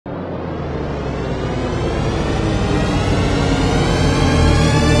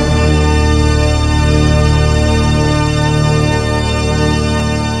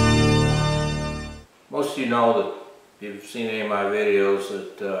you've seen any of my videos,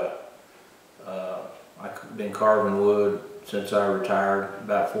 that I've been carving wood since I retired,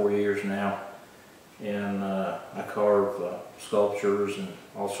 about 4 years now, and I carve sculptures and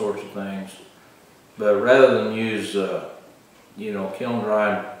all sorts of things. But rather than use kiln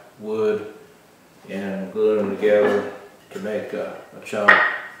dried wood and glue them together to make a chunk,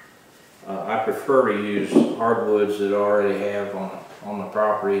 I prefer to use hardwoods that I already have on the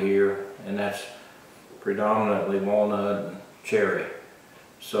property here, and that's predominantly walnut and cherry.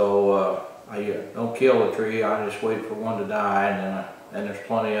 So I don't kill a tree, I just wait for one to die, and there's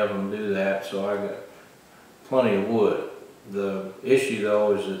plenty of them do that, so I got plenty of wood. The issue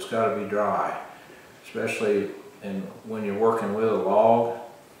though is it's got to be dry, especially when you're working with a log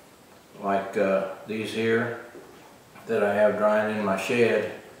like these here that I have drying in my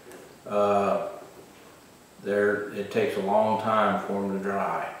shed. It takes a long time for them to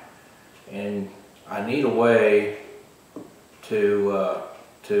dry, and I need a way to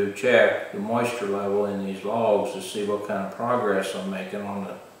check the moisture level in these logs to see what kind of progress I'm making on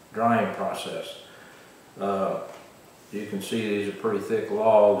the drying process. You can see these are pretty thick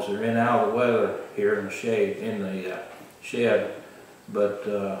logs. They're in out of the weather here in the shade, in the shed, but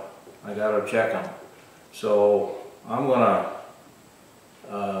I gotta check them. So I'm gonna,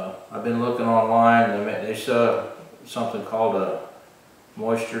 I've been looking online, they sell something called a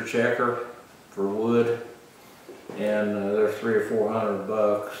moisture checker for wood, and they're $300 or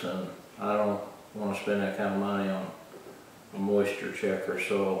 $400, and I don't want to spend that kind of money on a moisture checker.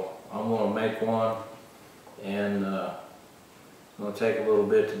 So I'm going to make one, and it's going to take a little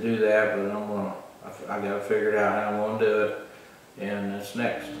bit to do that, but I got to figure out how I'm going to do it, and that's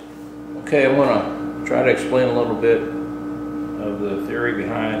next. Okay, I'm going to try to explain a little bit of the theory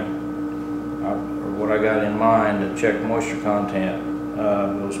behind or what I got in mind to check moisture content.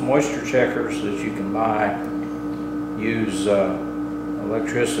 Those moisture checkers that you can buy use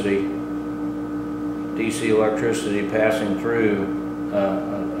electricity, DC electricity, passing through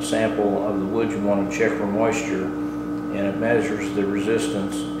a sample of the wood you want to check for moisture, and it measures the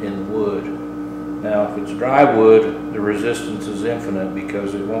resistance in the wood. Now, if it's dry wood, the resistance is infinite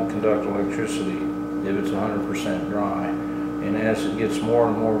because it won't conduct electricity if it's 100% dry. And as it gets more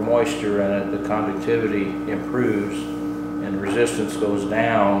and more moisture in it, the conductivity improves and the resistance goes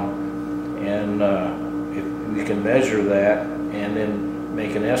down, and if we can measure that and then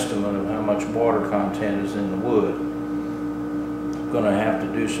make an estimate of how much water content is in the wood. I'm going to have to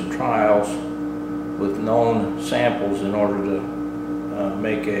do some trials with known samples in order to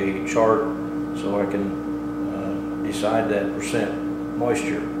make a chart so I can decide that percent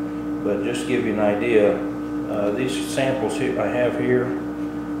moisture. But just to give you an idea, these samples here I have here,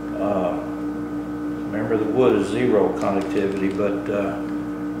 remember the wood is zero conductivity, but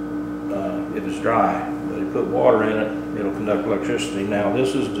if it's dry. But you put water in it, it'll conduct electricity. Now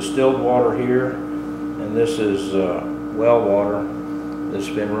this is distilled water here, and this is well water that's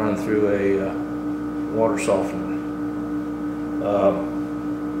been run through a water softener.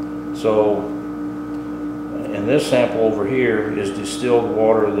 And this sample over here is distilled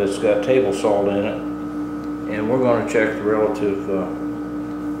water that's got table salt in it, and we're going to check the relative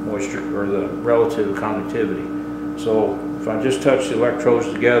moisture, or the relative conductivity. So if I just touch the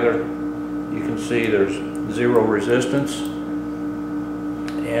electrodes together, you can see there's zero resistance,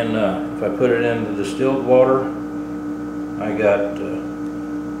 and if I put it in the distilled water, I got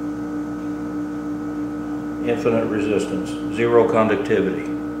infinite resistance, zero conductivity.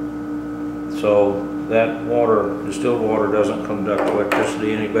 So that water, distilled water, doesn't conduct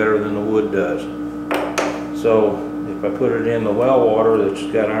electricity any better than the wood does. So if I put it in the well water that's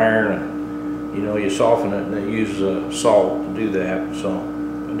got iron, and you soften it, and they use salt to do that. So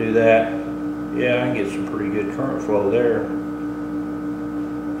if I do that, yeah, I can get some pretty good current flow there,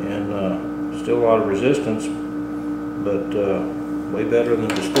 and still a lot of resistance, but way better than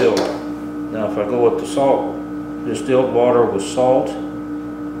distilled. Now if I go with the salt, distilled water with salt,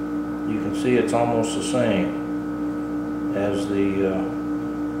 you can see it's almost the same as the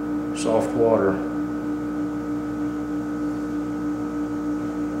soft water.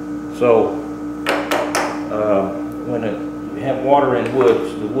 So when you have water in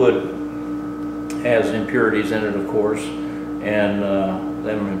wood, the wood has impurities in it, of course, and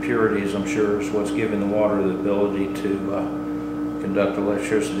them impurities, I'm sure, is what's giving the water the ability to conduct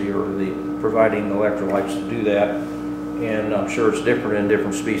electricity, or providing the electrolytes to do that. And I'm sure it's different in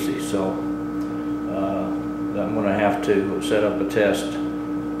different species, so I'm going to have to set up a test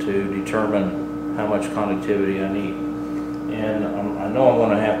to determine how much conductivity I need. And I know I'm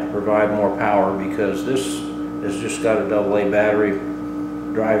going to have to provide more power, because this has just got a AA battery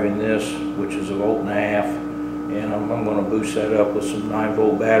driving this, which is 1.5 volts, and I'm going to boost that up with some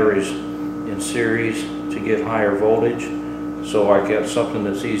 9-volt batteries in series to get higher voltage, so I get something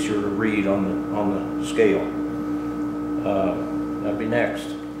that's easier to read on the scale. That'll be next.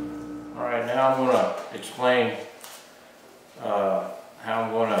 All right, now I'm going to explain how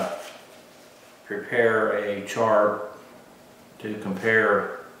I'm going to prepare a chart to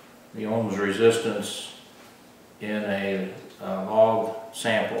compare the ohms resistance in a log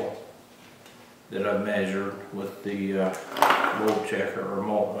sample that I've measured with the volt checker or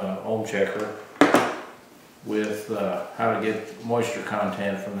ohm checker, with how to get moisture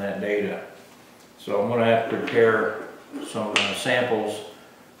content from that data. So I'm going to have to prepare some samples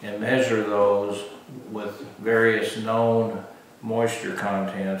and measure those with various known moisture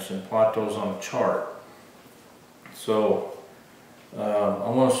contents and plot those on a chart. So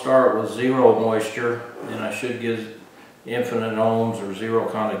I'm going to start with 0 moisture, and I should get infinite ohms or 0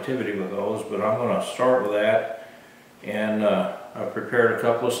 conductivity with those, but I'm going to start with that, and I've prepared a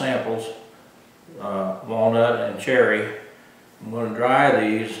couple of samples, walnut and cherry. I'm going to dry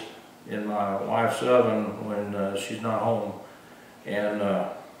these in my wife's oven when she's not home, and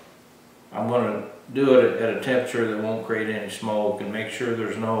I'm going to do it at a temperature that won't create any smoke, and make sure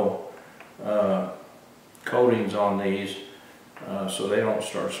there's no coatings on these so they don't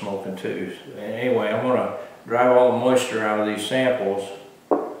start smoking too. Anyway, I'm going to dry all the moisture out of these samples,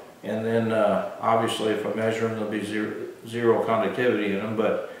 and then obviously if I measure them, there'll be zero conductivity in them,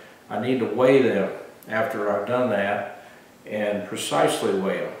 but I need to weigh them after I've done that and precisely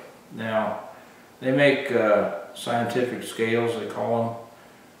weigh them. Now, they make scientific scales, they call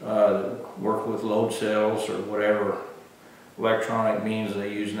them, work with load cells or whatever electronic means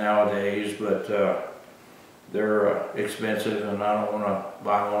they use nowadays, but they're expensive, and I don't want to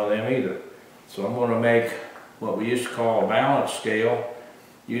buy one of them either. So I'm going to make what we used to call a balance scale,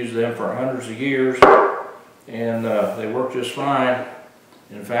 use them for hundreds of years, and they work just fine.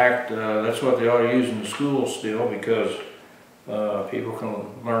 In fact, that's what they ought to use in the schools still, because people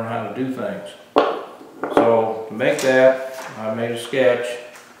can learn how to do things. So to make that, I made a sketch,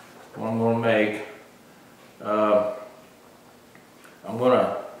 what I'm going to make. I'm going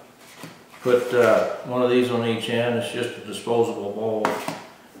to put one of these on each end. It's just a disposable bowl,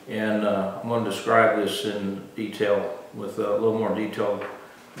 and I'm going to describe this in detail with a little more detailed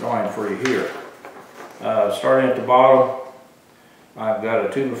drawing for you here. Starting at the bottom, I've got a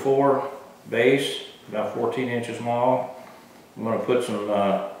 2x4 base, about 14 inches long. I'm going to put some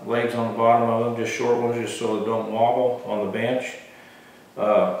legs on the bottom of them, just short ones, just so they don't wobble on the bench.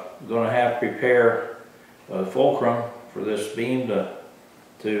 I'm going to have to prepare a fulcrum for this beam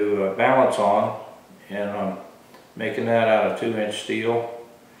to balance on, and I'm making that out of 2-inch steel,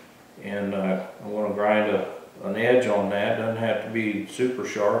 and I'm going to grind an edge on that. Doesn't have to be super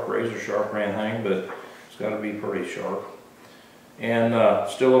sharp, razor sharp or anything, but it's got to be pretty sharp. And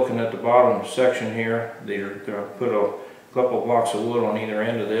still looking at the bottom section here, they're going to put a couple of blocks of wood on either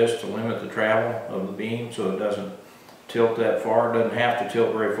end of this to limit the travel of the beam so it doesn't tilt that far. It doesn't have to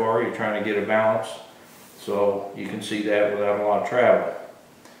tilt very far. You're trying to get a balance, so you can see that without a lot of travel.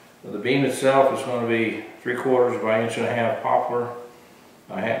 The beam itself is going to be 3/4 by 1.5 inch poplar.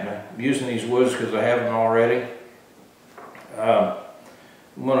 I'm using these woods because I have them already. I'm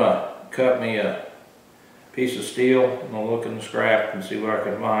going to cut me a piece of steel. I'm going to look in the scrap and see what I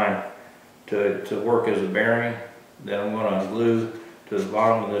can find to work as a bearing that I'm going to glue to the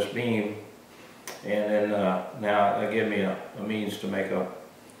bottom of this beam, and then now that gives me a means to make a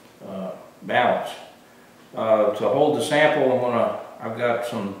balance. To hold the sample, I've got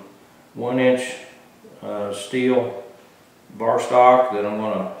some 1-inch steel bar stock that I'm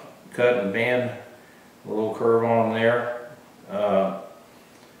going to cut and bend a little curve on there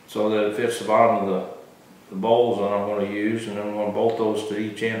so that it fits the bottom of the bowls that I'm going to use, and then I'm going to bolt those to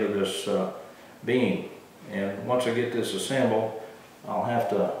each end of this beam. And once I get this assembled, I'll have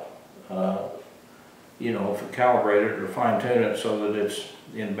to calibrate it or fine-tune it so that it's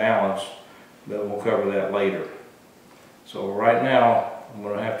in balance, but we'll cover that later. So right now, I'm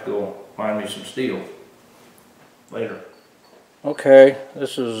going to have to go find me some steel later. Okay,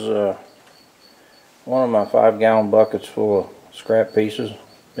 this is one of my 5-gallon buckets full of scrap pieces.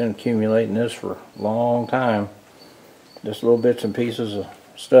 Been accumulating this for a long time. Just little bits and pieces of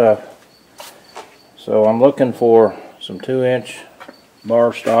stuff. So I'm looking for some 2-inch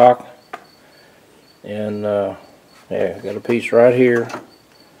bar stock, and yeah, I got a piece right here,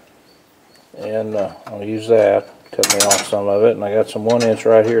 and I'll use that. Cut me off some of it, and I got some 1-inch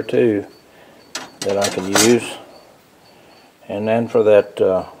right here too that I can use. And then for that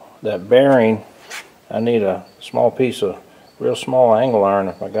that bearing, I need a small piece of real small angle iron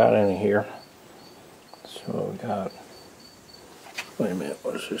if I got any here. So we got, wait a minute,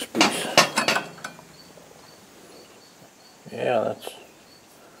 what's this piece? Yeah, that's,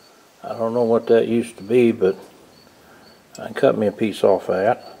 I don't know what that used to be, but I cut me a piece off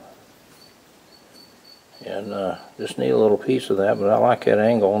that. And just need a little piece of that, but I like that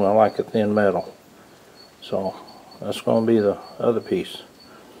angle and I like the thin metal. So that's going to be the other piece.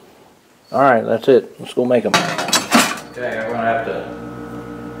 Alright, that's it. Let's go make them. Okay, I'm going to have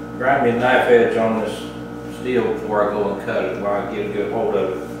to grind me a knife edge on this steel before I go and cut it while I get a good hold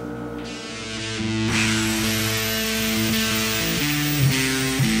of it.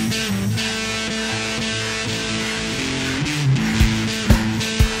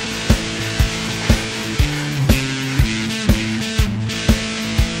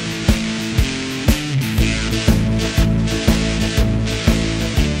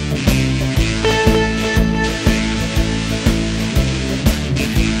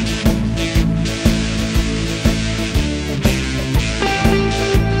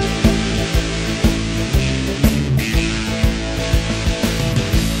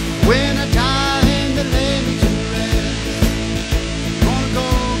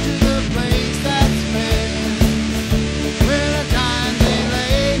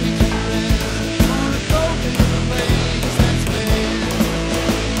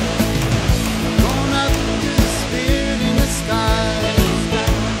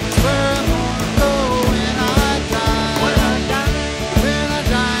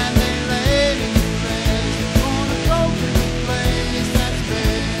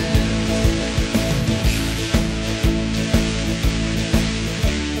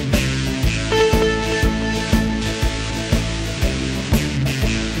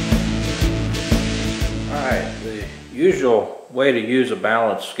 Usual way to use a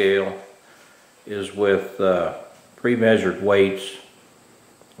balance scale is with pre-measured weights,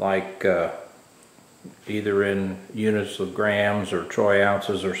 like either in units of grams or troy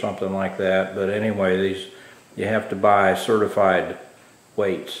ounces or something like that. But anyway, these, you have to buy certified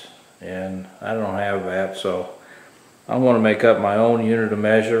weights, and I don't have that, so I'm going to make up my own unit of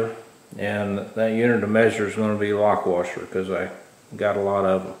measure, and that unit of measure is going to be lock washer because I got a lot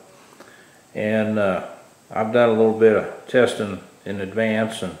of them. And I've done a little bit of testing in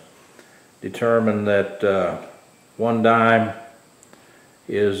advance and determined that 1 dime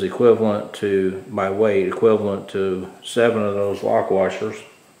is equivalent to, by weight, equivalent to 7 of those lock washers,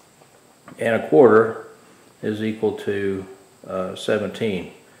 and 1/4 is equal to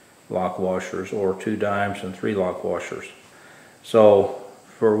 17 lock washers, or 2 dimes and 3 lock washers. So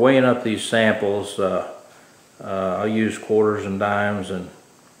for weighing up these samples, I'll use quarters and dimes, and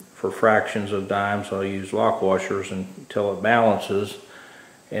for fractions of dimes I'll use lock washers until it balances,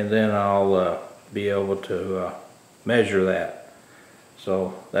 and then I'll be able to measure that.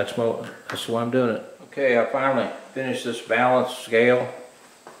 So that's why I'm doing it. Okay, I finally finished this balance scale,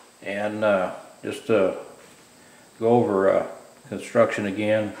 and just to go over construction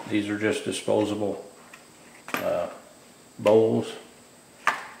again, these are just disposable bowls,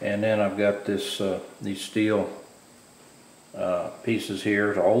 and then I've got this these steel pieces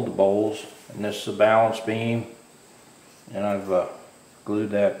here to hold the bowls, and this is a balance beam, and I've glued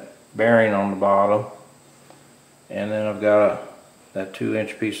that bearing on the bottom, and then I've got that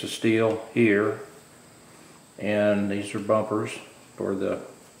 2-inch piece of steel here, and these are bumpers for the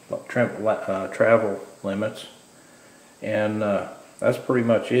travel limits, and that's pretty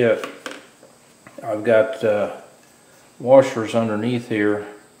much it. I've got washers underneath here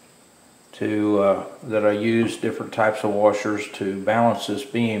to that I use different types of washers to balance this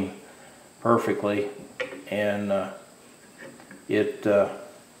beam perfectly, and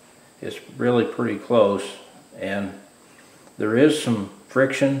it's really pretty close, and there is some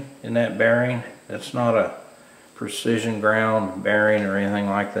friction in that bearing. It's not a precision ground bearing or anything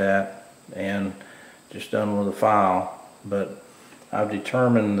like that, and just done with a file, but I've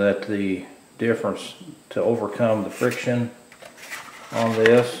determined that the difference to overcome the friction on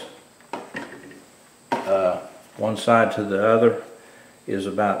this one side to the other is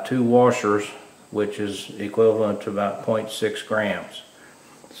about 2 washers, which is equivalent to about 0.6 grams.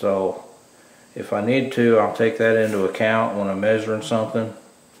 So if I need to, I'll take that into account when I'm measuring something.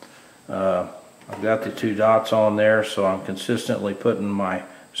 I've got the 2 dots on there, so I'm consistently putting my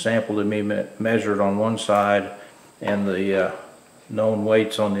sample to be measured on one side and the known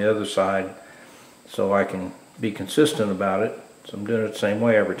weights on the other side, so I can be consistent about it. So I'm doing it the same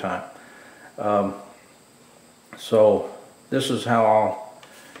way every time. So this is how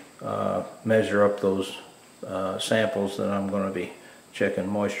I'll measure up those samples that I'm going to be checking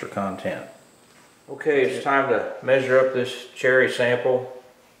moisture content. Okay, it's time to measure up this cherry sample.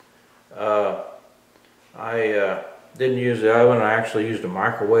 I didn't use the oven. I actually used a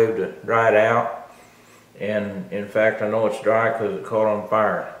microwave to dry it out. And in fact, I know it's dry because it caught on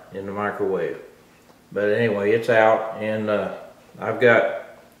fire in the microwave. But anyway, it's out, and I've got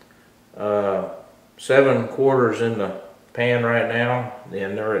 7 quarters in the pan right now,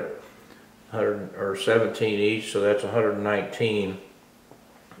 and they're at 100 or 17 each, so that's 119.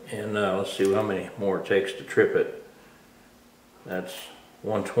 And let's see how many more it takes to trip it. That's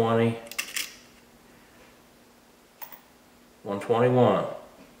 120, 121.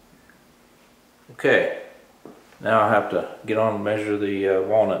 Okay, now I have to get on and measure the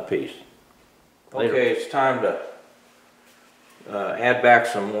walnut piece. Okay, it's time to add back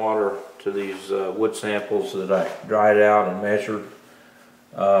some water to these wood samples that I dried out and measured.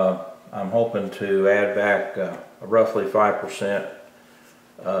 I'm hoping to add back roughly 5%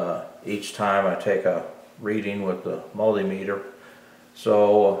 each time I take a reading with the multimeter.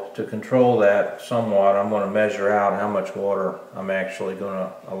 So to control that somewhat, I'm going to measure out how much water I'm actually going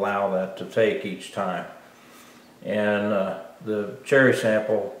to allow that to take each time. And the cherry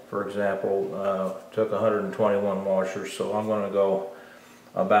sample, for example, took 121 washers, so I'm going to go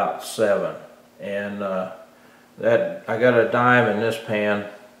about 7. And that I got a dime in this pan,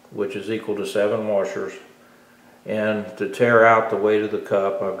 which is equal to 7 washers. And to tare out the weight of the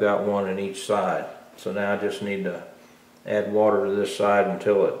cup, I've got 1 in each side. So now I just need to add water to this side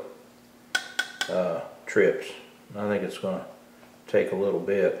until it trips. I think it's going to take a little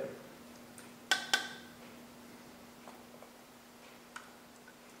bit.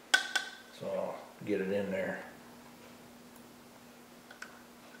 So I'll get it in there.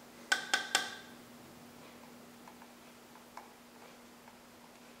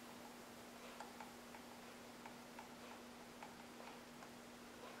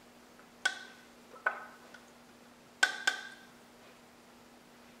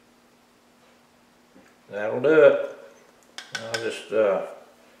 That'll do it. I'll just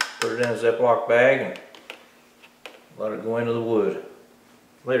put it in a Ziploc bag and let it go into the wood.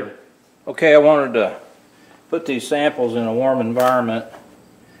 Later. Okay, I wanted to put these samples in a warm environment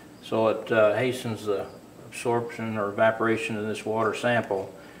so it hastens the absorption or evaporation of this water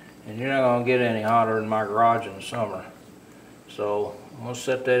sample. And you're not going to get any hotter than my garage in the summer. So I'm going to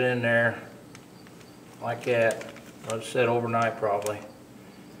set that in there like that. Let it set overnight probably.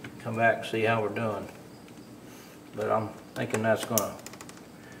 Come back and see how we're doing. But I'm thinking that's going to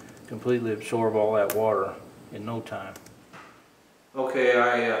completely absorb all that water in no time. Okay,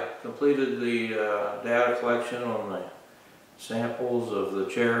 I completed the data collection on the samples of the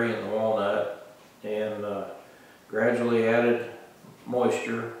cherry and the walnut, and gradually added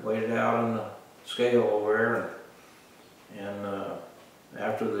moisture, weighed it out on the scale over there, and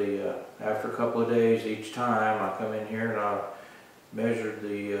after a couple of days each time I come in here and I measured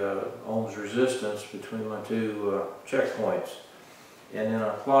the ohms resistance between my 2 checkpoints, and then I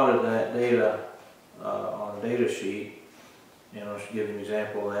plotted that data on a data sheet. And I'll just give you an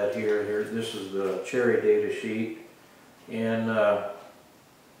example of that here. This is the cherry data sheet, and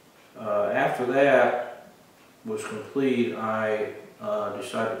after that was complete, I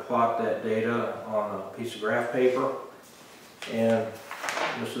decided to plot that data on a piece of graph paper, and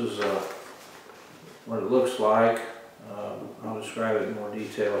this is what it looks like. I'll describe it in more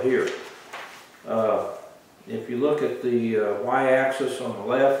detail here. If you look at the y-axis on the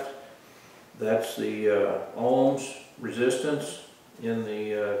left, that's the ohms resistance in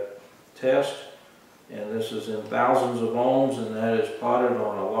the test, and this is in thousands of ohms, and that is plotted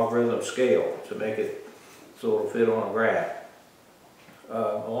on a logarithm scale to make it so it'll fit on a graph.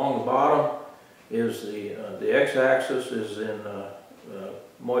 Along the bottom is the x-axis is in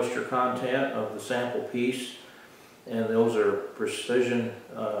moisture content of the sample piece, and those are precision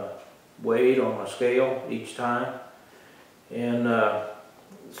weighed on my scale each time. And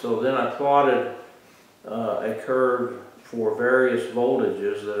so then I plotted a curve for various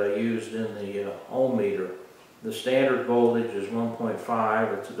voltages that I used in the ohm meter. The standard voltage is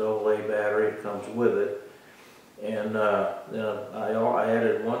 1.5. It's a AA battery. It comes with it. And then I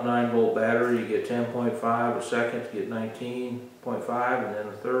added one 9-volt battery. You get 10.5, a second to get 19.5, and then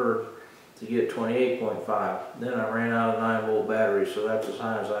a third to get 28.5. Then I ran out of 9-volt batteries, so that's as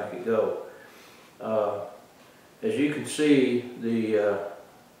high as I could go. As you can see, the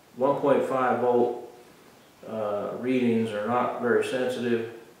 1.5 volt readings are not very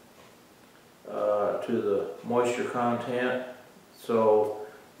sensitive to the moisture content, so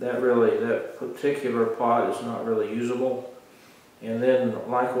that particular plot is not really usable. And then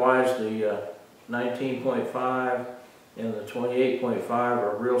likewise the 19.5 and the 28.5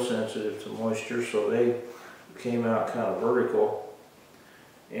 are real sensitive to moisture, so they came out kind of vertical.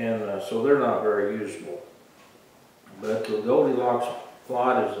 and so they're not very usable. But the Goldilocks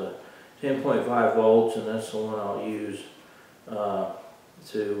plot is a 10.5 volts, and that's the one I'll use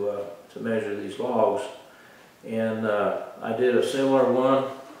to measure these logs. And I did a similar one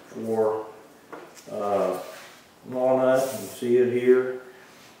for walnut. You can see it here.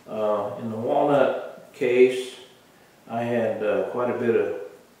 In the walnut case, I had quite a bit of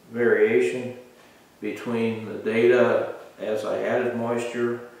variation between the data as I added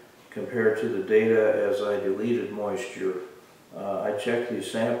moisture compared to the data as I deleted moisture. I checked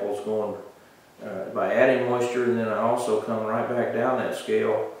these samples going by adding moisture, and then I also come right back down that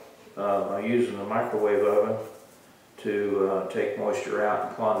scale by using the microwave oven to take moisture out,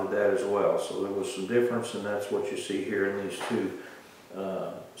 and plotted that as well. So there was some difference, and that's what you see here in these two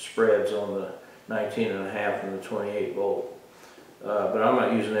spreads on the 19.5 and the 28 volt. But I'm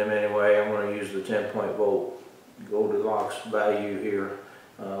not using them anyway. I'm going to use the 10 volt Goldilocks value here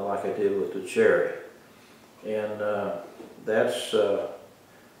like I did with the cherry. And that's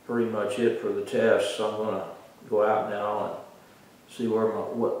pretty much it for the test. So I'm going to go out now and see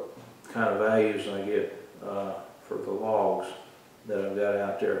what kind of values I get for the logs that I've got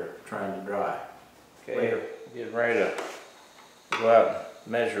out there trying to dry. Okay, getting ready to go out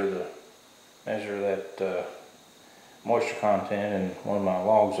and measure that moisture content in one of my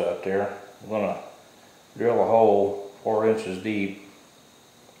logs out there. I'm going to drill a hole 4 inches deep,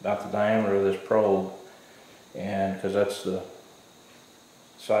 about the diameter of this probe, and because that's the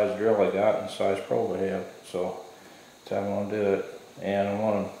size drill I got and the size probe I have, so that's how I'm going to do it. And I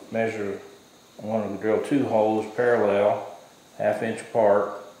want to measure, I want to drill 2 holes parallel, 1/2 inch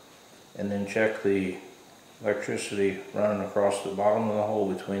apart, and then check the electricity running across the bottom of the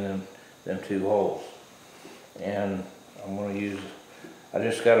hole between them 2 holes. And I'm going to use, I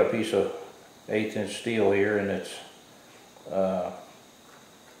just got a piece of 1/8 inch steel here, and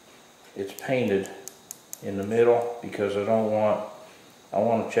it's painted in the middle because I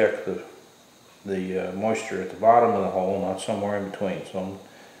want to check the moisture at the bottom of the hole, not somewhere in between. So I'm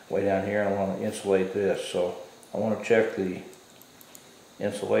way down here, and I want to insulate this. So I want to check the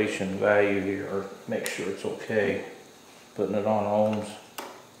insulation value here, or make sure it's okay, putting it on ohms.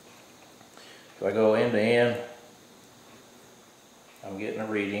 If I go end to end, I'm getting a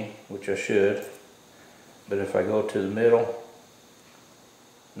reading, which I should, but if I go to the middle,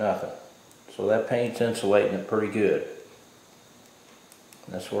 nothing. So that paint's insulating it pretty good.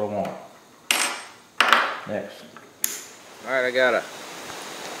 And that's what I want. Next. Alright, I got a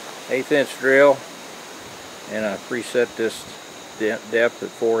 1/8 inch drill, and I preset this depth at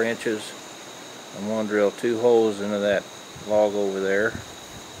 4 inches. I'm going to drill 2 holes into that log over there,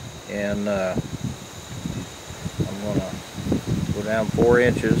 and I'm going to go down 4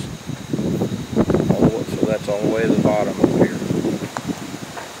 inches, so that's all the way to the bottom up here.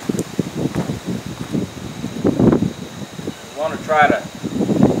 I want to try to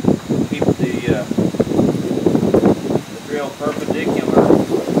keep the drill perpendicular to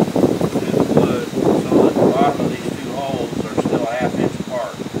the wood, so that the bottom of these 2 holes are still 1/2 inch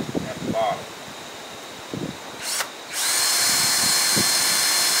apart at the bottom.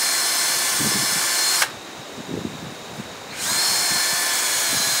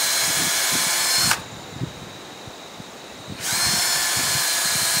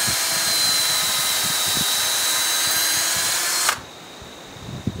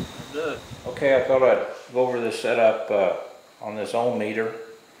 Okay, I thought I'd go over this setup on this ohm meter.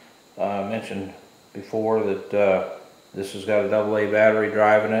 I mentioned before that this has got a AA battery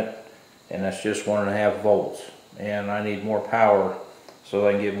driving it, and that's just 1.5 volts. And I need more power so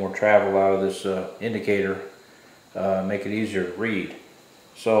I can get more travel out of this indicator, make it easier to read.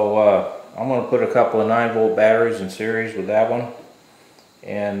 So I'm going to put a couple of 9 volt batteries in series with that one,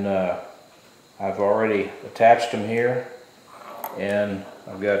 and I've already attached them here, and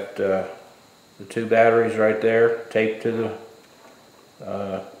I've got the 2 batteries right there taped to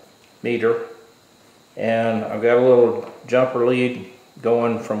the meter, and I've got a little jumper lead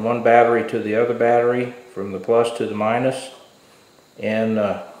going from one battery to the other battery, from the plus to the minus, and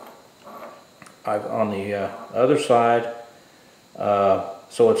I've on the other side,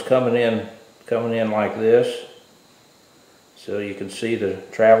 so it's coming in like this, so you can see the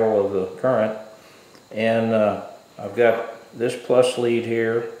travel of the current, and I've got this plus lead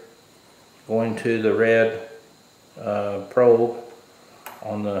here going to the red probe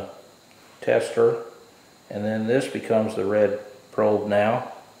on the tester, and then this becomes the red probe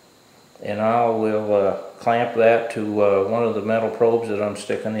now, and I will clamp that to one of the metal probes that I'm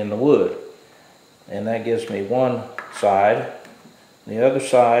sticking in the wood, and that gives me one side. The other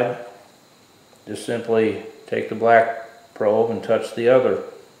side, just simply take the black probe and touch the other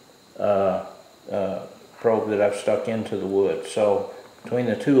probe that I've stuck into the wood. So between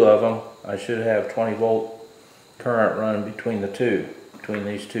the two of them, I should have 20 volt current running between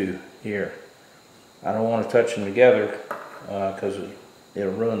these two here. I don't want to touch them together because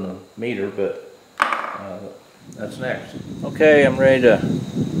it'll ruin the meter, but that's next. Okay, I'm ready to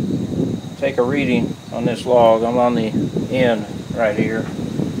take a reading on this log. I'm on the end right here.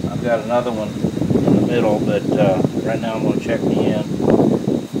 I've got another one in the middle, but right now I'm going to check the end.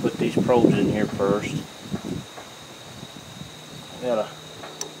 Put these probes in here first. I gotta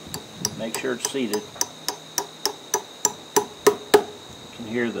make sure it's seated. You can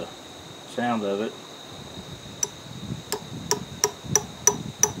hear the sound of it.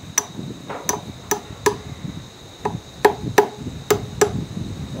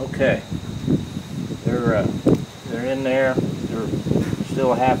 Okay, they're in there. They're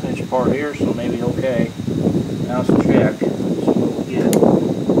still a ½ inch apart here, so maybe okay. Now let's check. See what we get.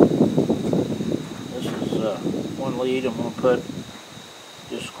 This is one lead. I'm going to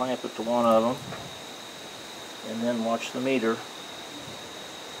just clamp it to one of them, and then watch the meter.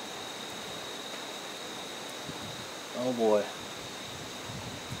 Oh boy,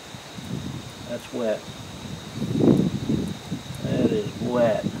 that's wet. That is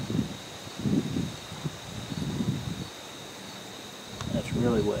wet. That's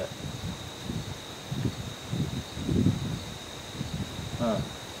really wet. Huh.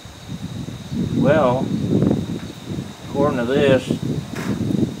 Well, according to this,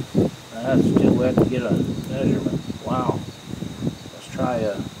 that's too wet to get a measurement. Wow. Let's try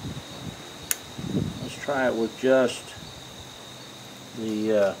it with just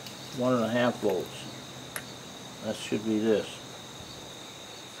the 1.5 volts. That should be this.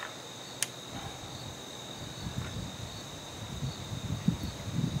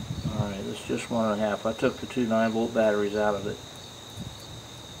 Alright, it's just 1.5. I took the two 9-volt batteries out of it.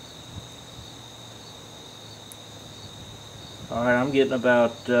 Alright, I'm getting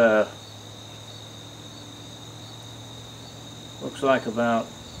about, looks like about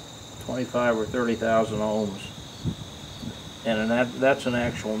 25 or 30,000 ohms. And that's an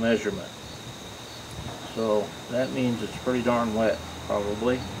actual measurement. So that means it's pretty darn wet,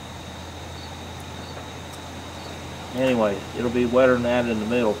 probably. Anyway, it'll be wetter than that in the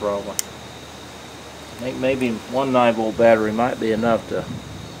middle, probably. I think maybe one 9-volt battery might be enough to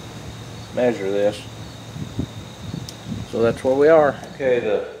measure this. So that's where we are. Okay,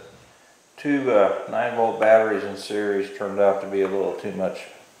 the two 9-volt batteries in series turned out to be a little too much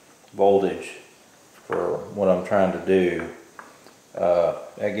voltage for what I'm trying to do.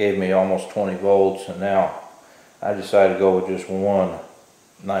 That gave me almost 20 volts, and now I decided to go with just one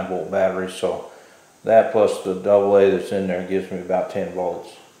 9-volt battery. So that plus the AA that's in there gives me about 10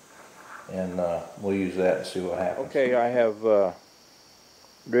 volts, and we'll use that and see what happens. Okay, I have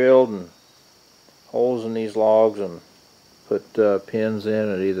drilled and holes in these logs and put pins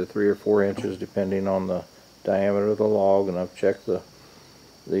in at either 3 or 4 inches depending on the diameter of the log, and I've checked the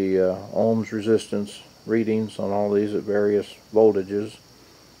ohms resistance readings on all these at various voltages,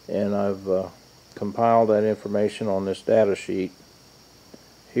 and I've compiled that information on this data sheet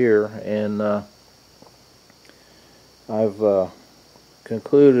here, and I've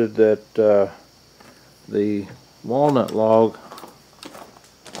concluded that the walnut log,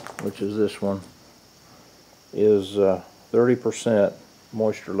 which is this one, is 30%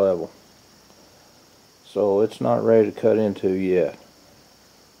 moisture level. So it's not ready to cut into yet,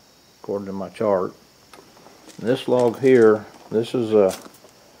 according to my chart. And this log here, this is a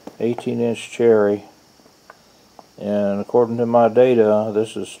 18-inch cherry, and according to my data,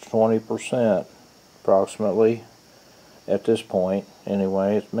 this is 20% approximately at this point.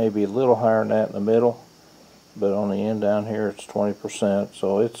 Anyway, it may be a little higher than that in the middle, but on the end down here it's 20%.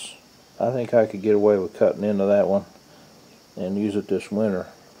 So I think I could get away with cutting into that one and use it this winter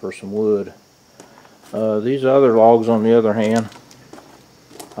for some wood. These other logs, on the other hand,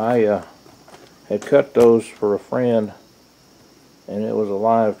 I had cut those for a friend, and it was a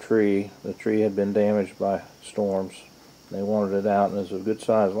live tree. The tree had been damaged by storms. They wanted it out, and it was a good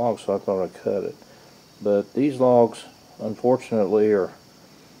sized log, so I thought I'd cut it. But these logs, unfortunately, are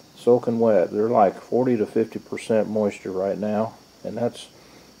soaking wet. They're like 40 to 50% moisture right now, and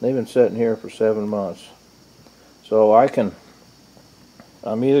they've been sitting here for 7 months. So I'm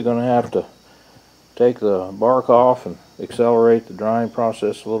either going to have to take the bark off and accelerate the drying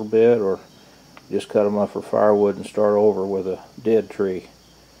process a little bit, or just cut them up for firewood and start over with a dead tree.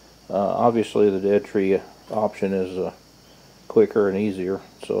 Obviously the dead tree option is quicker and easier,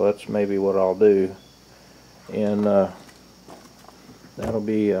 so that's maybe what I'll do. And that'll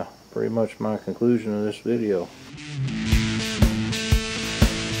be pretty much my conclusion of this video.